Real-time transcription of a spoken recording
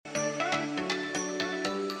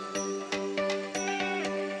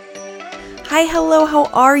Hi, hello, how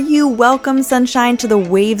are you? Welcome, sunshine, to the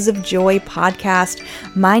Waves of Joy podcast.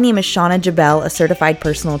 My name is Shauna Jabel, a certified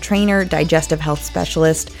personal trainer, digestive health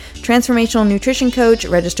specialist, transformational nutrition coach,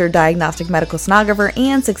 registered diagnostic medical sonographer,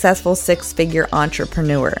 and successful six-figure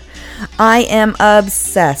entrepreneur. I am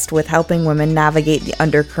obsessed with helping women navigate the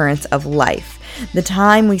undercurrents of life. The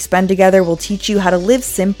time we spend together will teach you how to live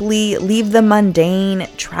simply, leave the mundane,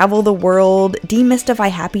 travel the world, demystify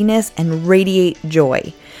happiness, and radiate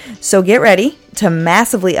joy. So get ready to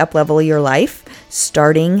massively uplevel your life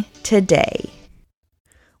starting today.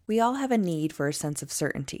 We all have a need for a sense of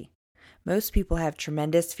certainty. Most people have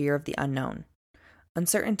tremendous fear of the unknown.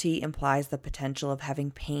 Uncertainty implies the potential of having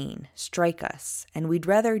pain strike us, and we'd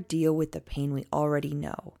rather deal with the pain we already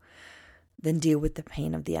know than deal with the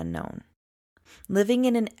pain of the unknown. Living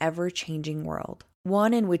in an ever-changing world,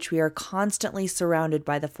 one in which we are constantly surrounded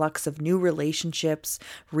by the flux of new relationships,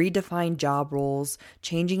 redefined job roles,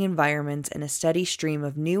 changing environments, and a steady stream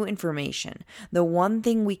of new information, the one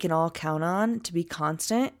thing we can all count on to be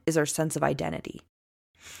constant is our sense of identity.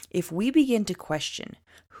 If we begin to question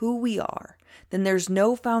who we are, then there's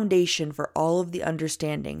no foundation for all of the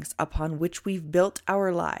understandings upon which we've built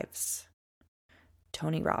our lives.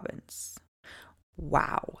 Tony Robbins.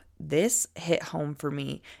 Wow, this hit home for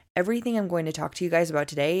me. Everything I'm going to talk to you guys about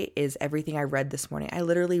today is everything I read this morning. I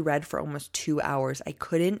literally read for almost 2 hours. I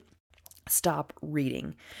couldn't stop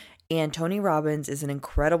reading. And Tony Robbins is an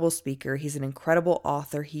incredible speaker. He's an incredible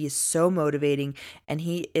author. He is so motivating, and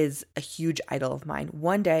he is a huge idol of mine.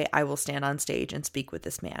 One day I will stand on stage and speak with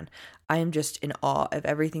this man. I am just in awe of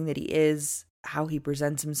everything that he is, how he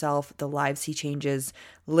presents himself, the lives he changes.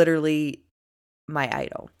 Literally my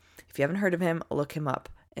idol. If you haven't heard of him, look him up.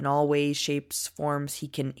 In all ways, shapes, forms, he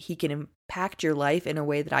can impact your life in a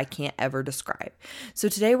way that I can't ever describe. So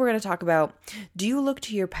today we're going to talk about, do you look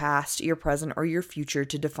to your past, your present, or your future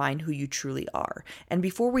to define who you truly are? And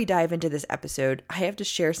before we dive into this episode, I have to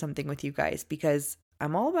share something with you guys because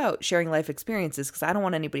I'm all about sharing life experiences because I don't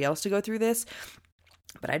want anybody else to go through this.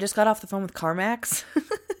 But I just got off the phone with CarMax.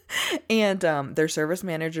 And their service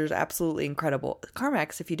manager is absolutely incredible.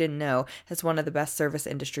 CarMax, if you didn't know, has one of the best service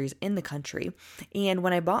industries in the country. And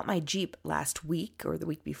when I bought my Jeep last week or the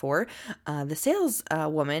week before, the sales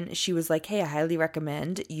woman, she was like, hey, I highly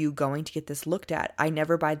recommend you going to get this looked at. I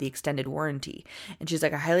never buy the extended warranty. And she's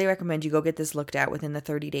like, I highly recommend you go get this looked at within the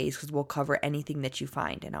 30 days because we'll cover anything that you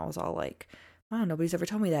find. And I was all like, wow, nobody's ever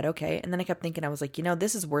told me that. Okay. And then I kept thinking, I was like,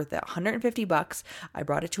 this is worth it. $150. I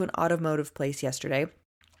brought it to an automotive place yesterday.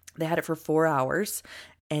 They had it for 4 hours,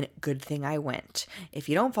 and good thing I went. If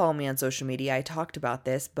you don't follow me on social media, I talked about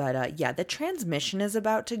this, but the transmission is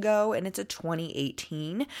about to go, and it's a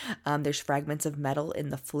 2018. There's fragments of metal in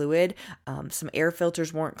the fluid. Some air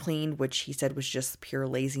filters weren't cleaned, which he said was just pure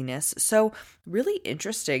laziness. So really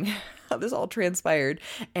interesting how this all transpired.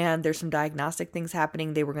 And there's some diagnostic things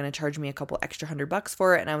happening. They were going to charge me a couple extra $100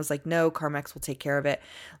 for it, and I was like, no, CarMax will take care of it.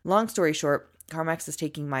 Long story short, CarMax is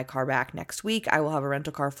taking my car back next week. I will have a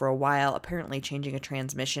rental car for a while. Apparently changing a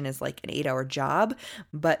transmission is like an 8-hour job.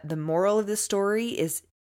 But the moral of this story is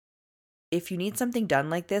if you need something done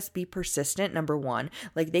like this, be persistent, number one.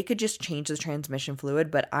 Like they could just change the transmission fluid,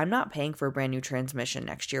 but I'm not paying for a brand new transmission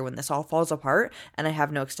next year when this all falls apart and I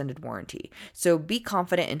have no extended warranty. So be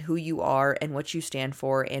confident in who you are and what you stand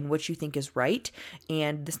for and what you think is right.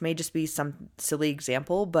 And this may just be some silly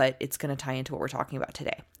example, but it's going to tie into what we're talking about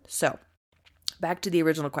today. So back to the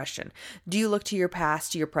original question. Do you look to your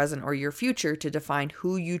past, your present, or your future to define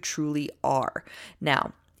who you truly are?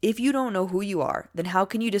 Now, if you don't know who you are, then how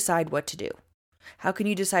can you decide what to do? How can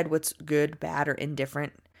you decide what's good, bad, or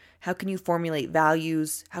indifferent? How can you formulate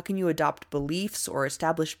values? How can you adopt beliefs or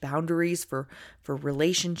establish boundaries for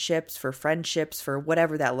relationships, for friendships, for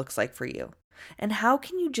whatever that looks like for you? And how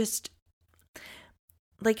can you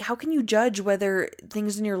how can you judge whether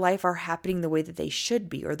things in your life are happening the way that they should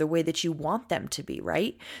be or the way that you want them to be,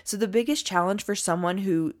 right? So the biggest challenge for someone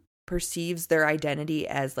who perceives their identity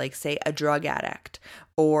as say a drug addict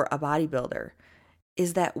or a bodybuilder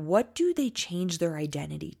is that what do they change their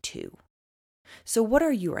identity to? So what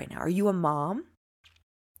are you right now? Are you a mom?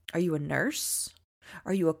 Are you a nurse?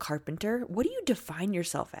 Are you a carpenter? What do you define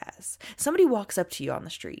yourself as? Somebody walks up to you on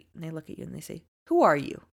the street and they look at you and they say, who are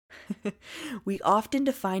you? We often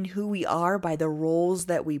define who we are by the roles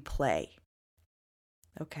that we play.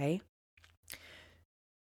 Okay?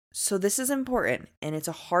 So this is important, and it's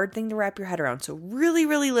a hard thing to wrap your head around. So really,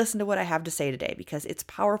 really listen to what I have to say today because it's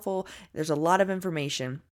powerful. There's a lot of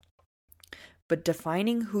information. But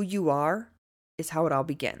defining who you are is how it all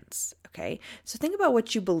begins. Okay? So think about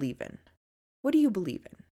what you believe in. What do you believe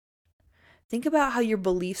in? Think about how your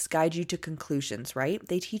beliefs guide you to conclusions, right?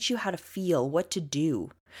 They teach you how to feel, what to do.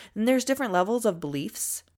 And there's different levels of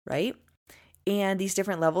beliefs, right? And these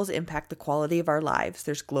different levels impact the quality of our lives.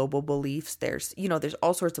 There's global beliefs, there's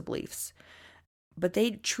all sorts of beliefs. But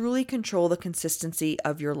they truly control the consistency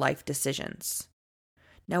of your life decisions.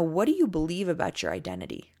 Now, what do you believe about your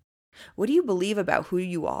identity? What do you believe about who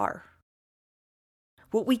you are?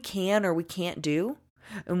 What we can or we can't do,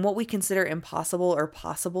 and what we consider impossible or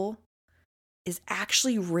possible, is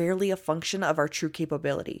actually rarely a function of our true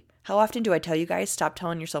capability. How often do I tell you guys, stop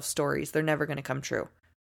telling yourself stories? They're never going to come true.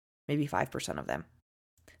 Maybe 5% of them.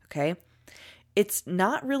 Okay? It's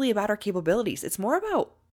not really about our capabilities. It's more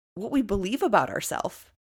about what we believe about ourselves.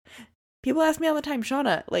 People ask me all the time,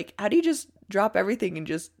 Shauna, like, how do you just drop everything and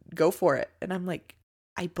just go for it? And I'm like,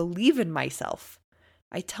 I believe in myself.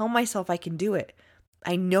 I tell myself I can do it.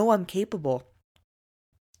 I know I'm capable.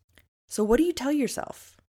 So what do you tell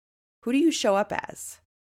yourself? Who do you show up as?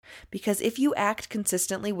 Because if you act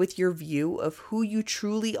consistently with your view of who you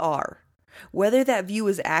truly are, whether that view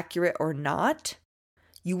is accurate or not,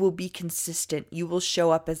 you will be consistent. You will show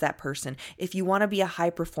up as that person. If you want to be a high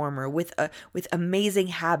performer with amazing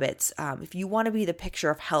habits, if you want to be the picture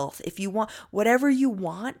of health, if you want whatever you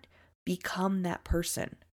want, become that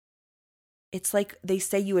person. It's like they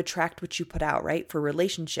say you attract what you put out, right? For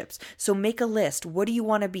relationships. So make a list. What do you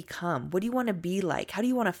want to become? What do you want to be like? How do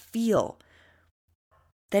you want to feel?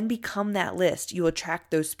 Then become that list. You'll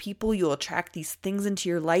attract those people. You'll attract these things into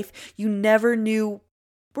your life you never knew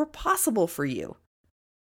were possible for you.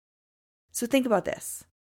 So think about this.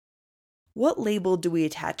 What label do we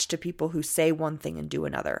attach to people who say one thing and do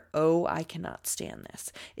another? Oh, I cannot stand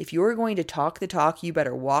this. If you're going to talk the talk, you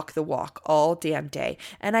better walk the walk all damn day.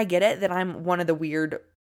 And I get it that I'm one of the weird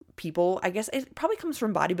people. I guess it probably comes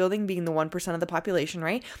from bodybuilding being the 1% of the population,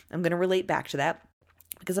 right? I'm going to relate back to that.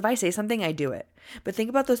 Because if I say something, I do it. But think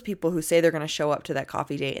about those people who say they're going to show up to that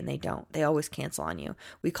coffee date and they don't. They always cancel on you.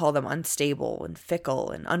 We call them unstable and fickle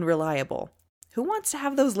and unreliable. Who wants to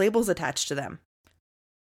have those labels attached to them?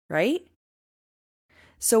 Right?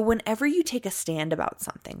 So whenever you take a stand about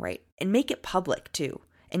something, right, and make it public too,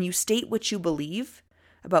 and you state what you believe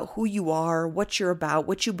about who you are, what you're about,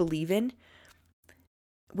 what you believe in,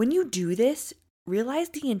 when you do this, realize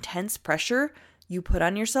the intense pressure you put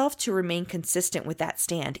on yourself to remain consistent with that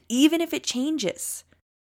stand, even if it changes.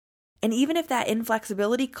 And even if that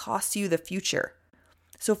inflexibility costs you the future.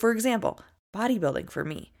 So for example, bodybuilding for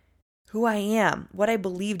me, who I am, what I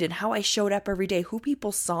believed in, how I showed up every day, who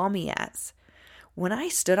people saw me as. When I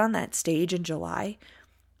stood on that stage in July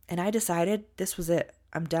and I decided this was it,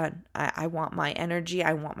 I'm done. I want my energy.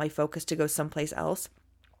 I want my focus to go someplace else.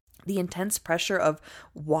 The intense pressure of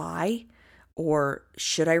why, or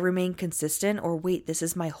should I remain consistent, or wait, this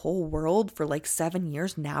is my whole world for like 7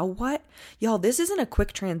 years. Now what? Y'all, this isn't a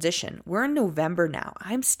quick transition. We're in November now.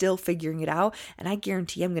 I'm still figuring it out, and I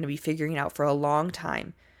guarantee I'm going to be figuring it out for a long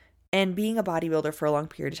time. And being a bodybuilder for a long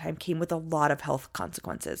period of time came with a lot of health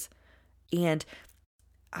consequences. And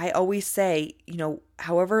I always say,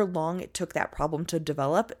 however long it took that problem to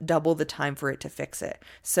develop, double the time for it to fix it.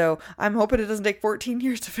 So I'm hoping it doesn't take 14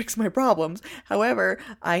 years to fix my problems. However,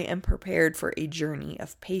 I am prepared for a journey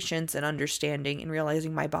of patience and understanding and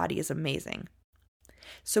realizing my body is amazing.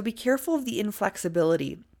 So be careful of the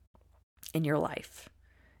inflexibility in your life.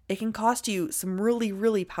 It can cost you some really,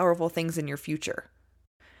 really powerful things in your future.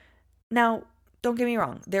 Now, don't get me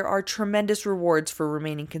wrong. There are tremendous rewards for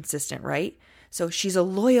remaining consistent, right? So she's a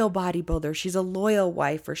loyal bodybuilder, she's a loyal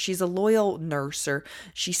wife, or she's a loyal nurse, or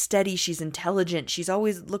she's steady, she's intelligent, she's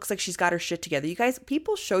always looks like she's got her shit together. You guys,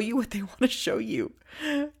 people show you what they want to show you.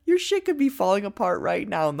 Your shit could be falling apart right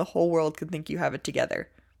now and the whole world could think you have it together.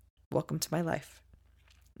 Welcome to my life.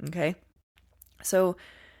 Okay? So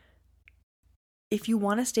if you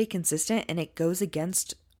want to stay consistent and it goes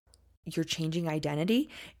against your changing identity,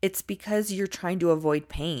 it's because you're trying to avoid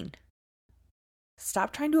pain.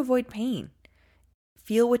 Stop trying to avoid pain.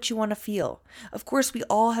 Feel what you want to feel. Of course, we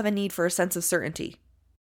all have a need for a sense of certainty.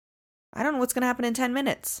 I don't know what's going to happen in 10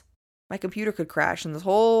 minutes. My computer could crash and this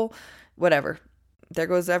whole, whatever. There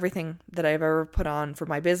goes everything that I've ever put on for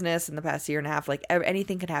my business in the past year and a half. Like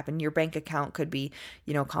anything could happen. Your bank account could be,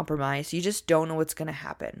 compromised. You just don't know what's going to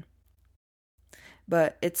happen.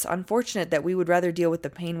 But it's unfortunate that we would rather deal with the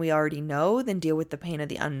pain we already know than deal with the pain of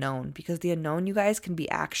the unknown, because the unknown, you guys, can be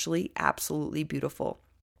actually absolutely beautiful.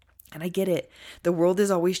 And I get it. The world is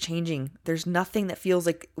always changing. There's nothing that feels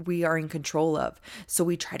like we are in control of. So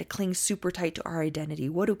we try to cling super tight to our identity.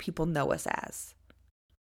 What do people know us as?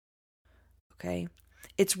 Okay.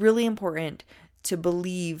 It's really important to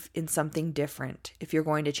believe in something different if you're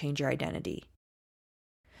going to change your identity.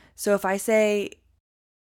 So if I say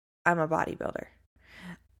I'm a bodybuilder,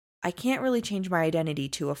 I can't really change my identity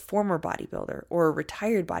to a former bodybuilder or a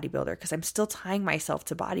retired bodybuilder because I'm still tying myself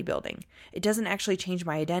to bodybuilding. It doesn't actually change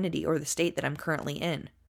my identity or the state that I'm currently in.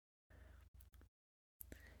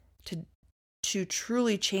 To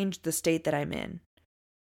truly change the state that I'm in,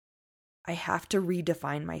 I have to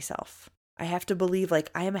redefine myself. I have to believe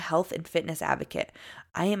like I am a health and fitness advocate.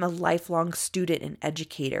 I am a lifelong student and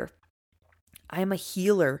educator. I am a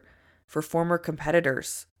healer for former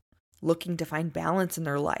competitors looking to find balance in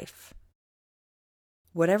their life.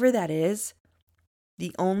 Whatever that is,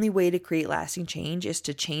 the only way to create lasting change is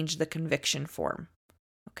to change the conviction form.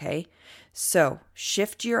 Okay? So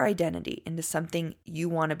shift your identity into something you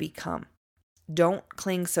want to become. Don't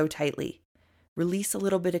cling so tightly. Release a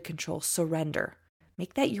little bit of control. Surrender.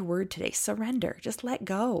 Make that your word today. Surrender. Just let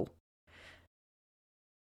go.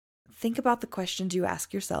 Think about the questions you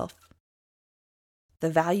ask yourself, the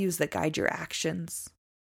values that guide your actions.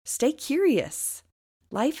 Stay curious.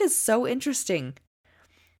 Life is so interesting.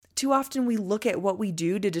 Too often we look at what we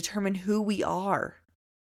do to determine who we are.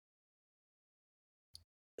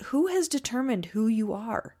 Who has determined who you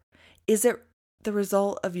are? Is it the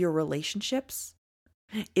result of your relationships?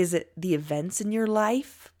 Is it the events in your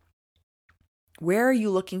life? Where are you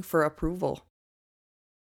looking for approval?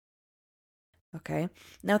 Okay.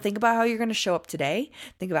 Now think about how you're going to show up today.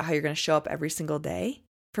 Think about how you're going to show up every single day.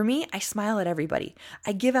 For me, I smile at everybody.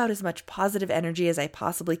 I give out as much positive energy as I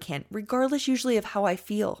possibly can, regardless usually of how I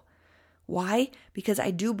feel. Why? Because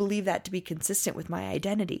I do believe that to be consistent with my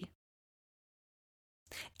identity.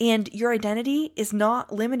 And your identity is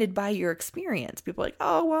not limited by your experience. People are like,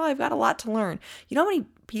 oh, well, I've got a lot to learn. You know how many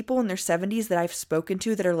people in their 70s that I've spoken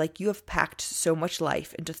to that are like, you have packed so much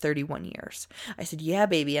life into 31 years. I said, yeah,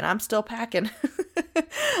 baby, and I'm still packing.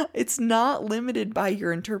 It's not limited by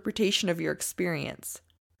your interpretation of your experience.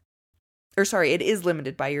 Or sorry, it is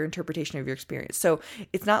limited by your interpretation of your experience. So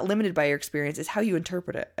it's not limited by your experience, it's how you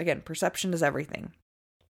interpret it. Again, perception is everything.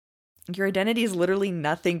 Your identity is literally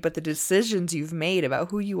nothing but the decisions you've made about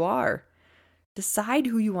who you are. Decide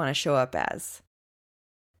who you want to show up as.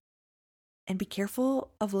 And be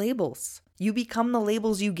careful of labels. You become the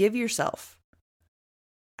labels you give yourself.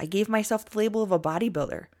 I gave myself the label of a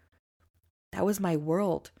bodybuilder. That was my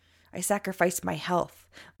world. I sacrificed my health,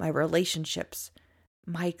 my relationships,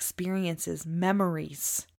 my experiences,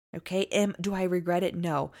 memories. Okay? Do I regret it?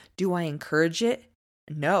 No. Do I encourage it?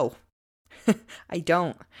 No. I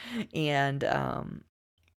don't. And that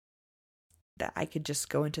I could just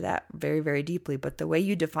go into that very, very deeply. But the way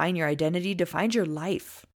you define your identity defines your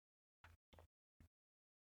life.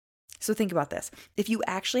 So think about this. If you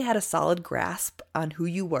actually had a solid grasp on who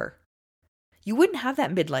you were, you wouldn't have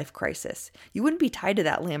that midlife crisis. You wouldn't be tied to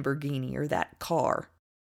that Lamborghini or that car.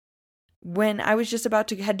 When I was just about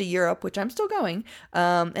to head to Europe, which I'm still going,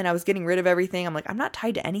 and I was getting rid of everything, I'm like, I'm not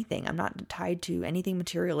tied to anything. I'm not tied to anything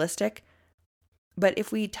materialistic. But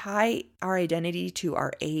if we tie our identity to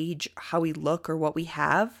our age, how we look, or what we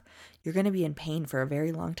have, you're going to be in pain for a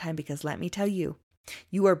very long time because let me tell you,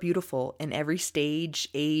 you are beautiful in every stage,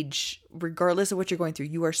 age, regardless of what you're going through.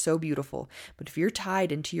 You are so beautiful. But if you're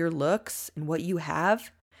tied into your looks and what you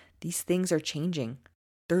have, these things are changing.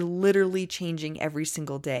 They're literally changing every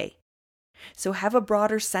single day. So have a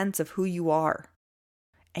broader sense of who you are.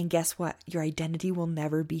 And guess what? Your identity will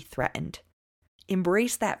never be threatened.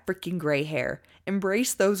 Embrace that freaking gray hair.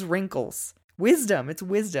 Embrace those wrinkles. Wisdom. It's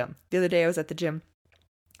wisdom. The other day I was at the gym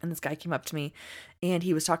and this guy came up to me and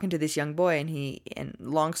he was talking to this young boy and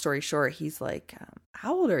long story short, he's like,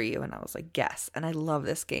 how old are you? And I was like, guess. And I love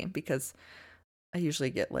this game because I usually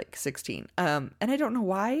get like 16. And I don't know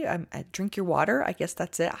why. I drink your water. I guess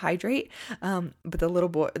that's it. Hydrate. But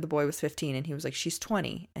the boy was 15 and he was like, she's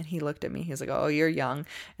 20. And he looked at me. He was like, oh, you're young.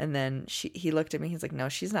 And then he looked at me. He's like, no,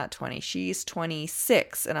 she's not 20. She's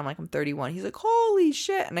 26. And I'm like, I'm 31. He's like, holy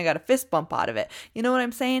shit. And I got a fist bump out of it. You know what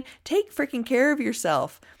I'm saying? Take freaking care of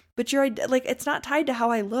yourself. But you're like, it's not tied to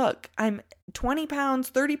how I look. I'm 20 pounds,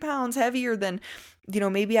 30 pounds heavier than,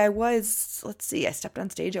 maybe I was. Let's see, I stepped on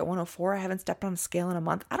stage at 104. I haven't stepped on a scale in a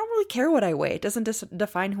month. I don't really care what I weigh. It doesn't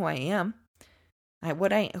define who I am.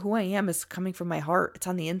 Who I am is coming from my heart. It's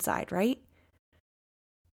on the inside, right?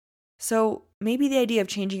 So maybe the idea of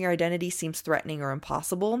changing your identity seems threatening or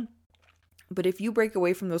impossible. But if you break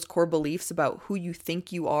away from those core beliefs about who you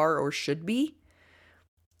think you are or should be,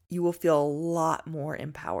 you will feel a lot more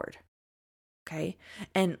empowered. Okay.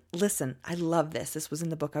 And listen, I love this. This was in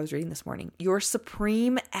the book I was reading this morning. Your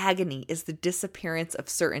supreme agony is the disappearance of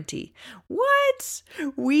certainty. What?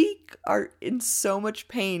 We are in so much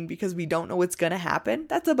pain because we don't know what's going to happen.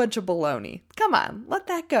 That's a bunch of baloney. Come on, let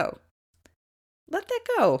that go. let that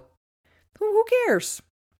go. Who cares?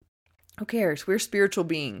 Who cares? We're spiritual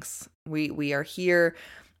beings. We are here.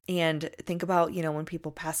 And think about, when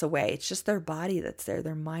people pass away, it's just their body that's there.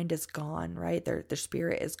 Their mind is gone, right? Their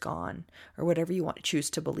spirit is gone, or whatever you want to choose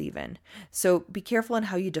to believe in. So be careful in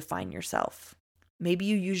how you define yourself. Maybe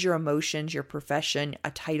you use your emotions, your profession,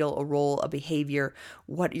 a title, a role, a behavior,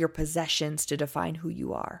 your possessions to define who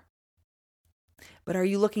you are. But are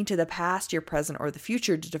you looking to the past, your present, or the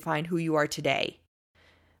future to define who you are today?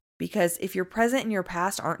 Because if your present and your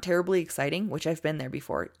past aren't terribly exciting, which I've been there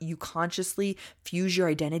before, you consciously fuse your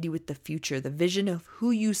identity with the future, the vision of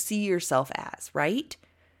who you see yourself as, right?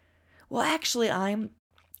 Well, actually, and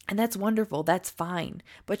that's wonderful, that's fine,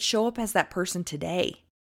 but show up as that person today.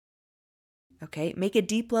 Okay, make a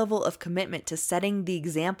deep level of commitment to setting the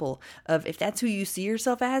example of, if that's who you see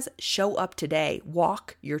yourself as, show up today.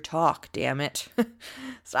 Walk your talk, damn it.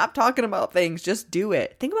 Stop talking about things, just do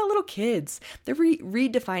it. Think about little kids. They're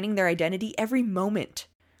redefining their identity every moment.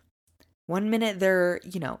 One minute they're,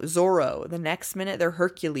 Zorro. The next minute they're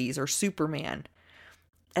Hercules or Superman.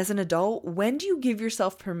 As an adult, when do you give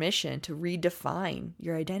yourself permission to redefine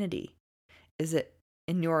your identity? Is it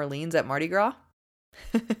in New Orleans at Mardi Gras?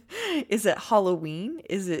 Is it Halloween?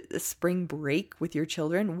 Is it a spring break with your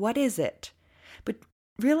children? What is it? But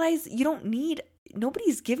realize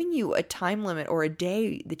nobody's giving you a time limit or a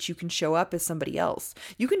day that you can show up as somebody else.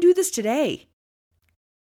 You can do this today.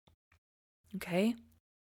 Okay?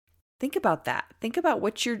 Think about that. Think about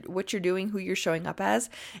what you're doing, who you're showing up as,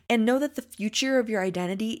 and know that the future of your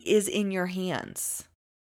identity is in your hands.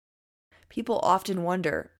 People often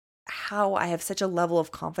wonder how I have such a level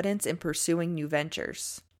of confidence in pursuing new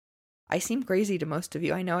ventures. I seem crazy to most of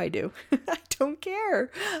you. I know I do. I don't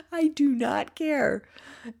care. I do not care.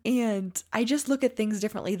 And I just look at things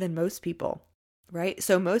differently than most people, right?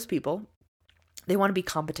 So most people, they want to be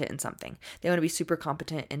competent in something. They want to be super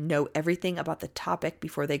competent and know everything about the topic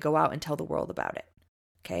before they go out and tell the world about it,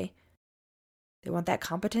 okay? They want that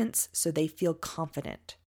competence so they feel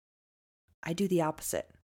confident. I do the opposite.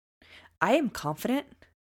 I am confident.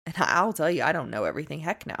 And I'll tell you, I don't know everything.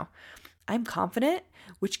 Heck no. I'm confident,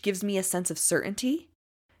 which gives me a sense of certainty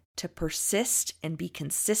to persist and be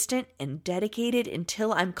consistent and dedicated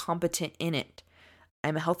until I'm competent in it.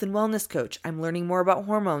 I'm a health and wellness coach. I'm learning more about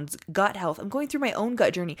hormones, gut health. I'm going through my own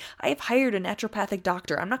gut journey. I have hired a naturopathic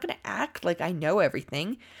doctor. I'm not going to act like I know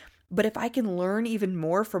everything, but if I can learn even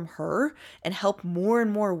more from her and help more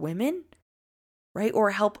and more women, right, or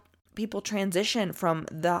help people transition from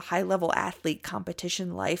the high-level athlete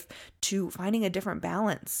competition life to finding a different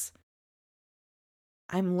balance.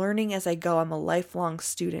 I'm learning as I go. I'm a lifelong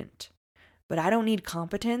student, but I don't need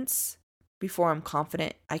competence before I'm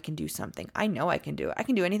confident I can do something. I know I can do it. I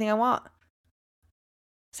can do anything I want.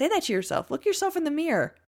 Say that to yourself. Look yourself in the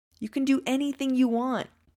mirror. You can do anything you want.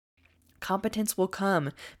 Competence will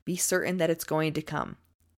come. Be certain that it's going to come.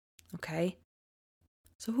 Okay?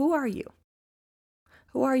 So who are you?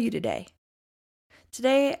 Who are you today?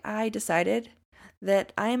 Today, I decided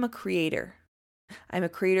that I am a creator. I'm a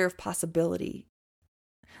creator of possibility.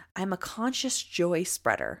 I'm a conscious joy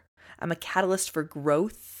spreader. I'm a catalyst for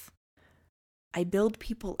growth. I build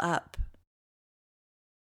people up.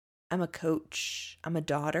 I'm a coach. I'm a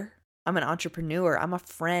daughter. I'm an entrepreneur. I'm a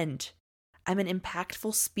friend. I'm an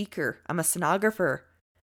impactful speaker. I'm a sonographer.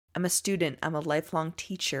 I'm a student. I'm a lifelong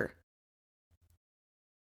teacher.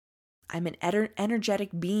 I'm an energetic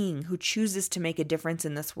being who chooses to make a difference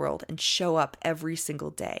in this world and show up every single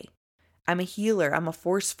day. I'm a healer. I'm a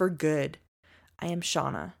force for good. I am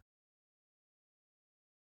Shauna.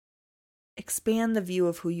 Expand the view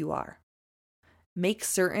of who you are. Make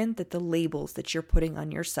certain that the labels that you're putting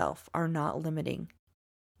on yourself are not limiting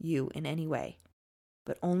you in any way,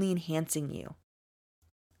 but only enhancing you.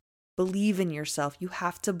 Believe in yourself. You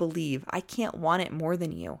have to believe. I can't want it more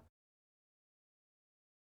than you.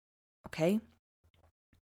 Okay?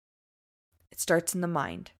 It starts in the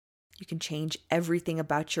mind. You can change everything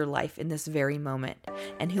about your life in this very moment.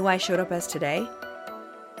 And who I showed up as today,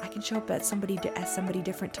 I can show up as somebody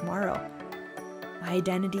different tomorrow. My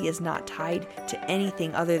identity is not tied to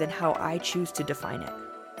anything other than how I choose to define it.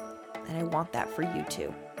 And I want that for you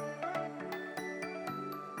too.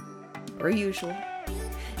 Per usual,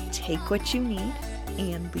 take what you need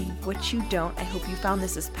and leave what you don't. I hope you found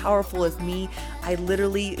this as powerful as me. I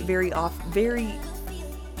literally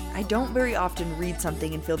I don't very often read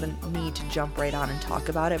something and feel the need to jump right on and talk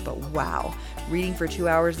about it, but wow, reading for 2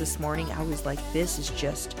 hours this morning, I was like, this is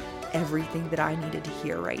just everything that I needed to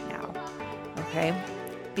hear right now. Okay?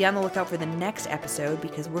 Be on the lookout for the next episode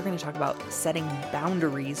because we're going to talk about setting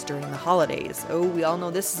boundaries during the holidays. Oh, we all know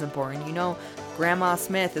this is important. You know, Grandma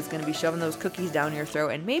Smith is going to be shoving those cookies down your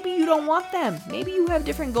throat, and maybe you don't want them. Maybe you have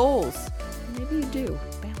different goals. Maybe you do.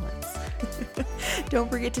 Balance. Don't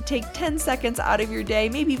forget to take 10 seconds out of your day,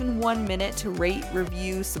 maybe even 1 minute, to rate,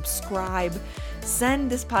 review, subscribe. Send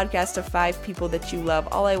this podcast to 5 people that you love.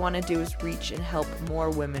 All I want to do is reach and help more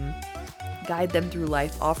women, guide them through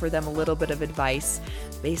life, offer them a little bit of advice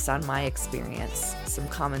based on my experience, some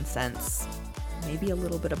common sense, maybe a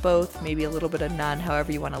little bit of both, maybe a little bit of none,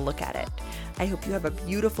 however you want to look at it. I hope you have a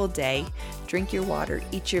beautiful day. Drink your water,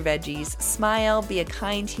 eat your veggies, smile, be a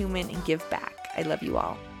kind human, and give back. I love you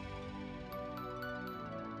all.